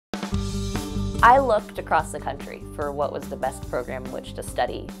I looked across the country for what was the best program in which to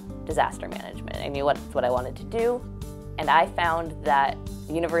study disaster management. I knew what I wanted to do, and I found that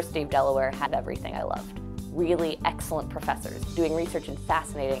the University of Delaware had everything I loved. Really excellent professors, doing research in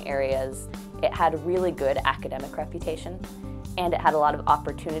fascinating areas. It had a really good academic reputation, and it had a lot of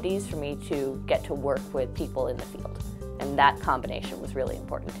opportunities for me to get to work with people in the field. And that combination was really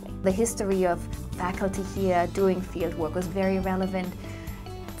important to me. The history of faculty here doing field work was very relevant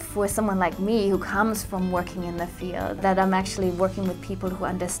for someone like me who comes from working in the field, that I'm actually working with people who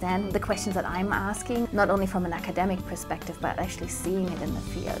understand the questions that I'm asking, not only from an academic perspective, but actually seeing it in the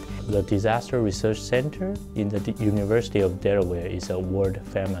field. The Disaster Research Center in the University of Delaware is a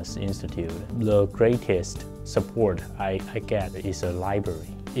world-famous institute. The greatest support I get is a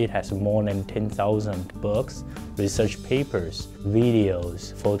library. It has more than 10,000 books, research papers,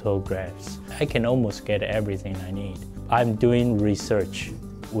 videos, photographs. I can almost get everything I need. I'm doing research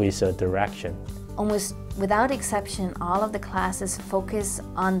with a direction. Almost without exception, all of the classes focus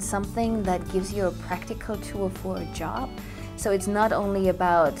on something that gives you a practical tool for a job. So it's not only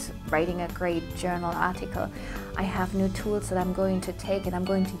about writing a great journal article. I have new tools that I'm going to take and I'm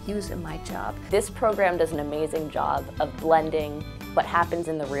going to use in my job. This program does an amazing job of blending what happens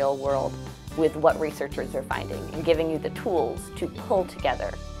in the real world with what researchers are finding and giving you the tools to pull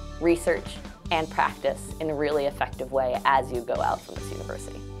together research and practice in a really effective way as you go out from this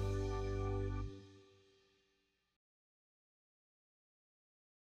university.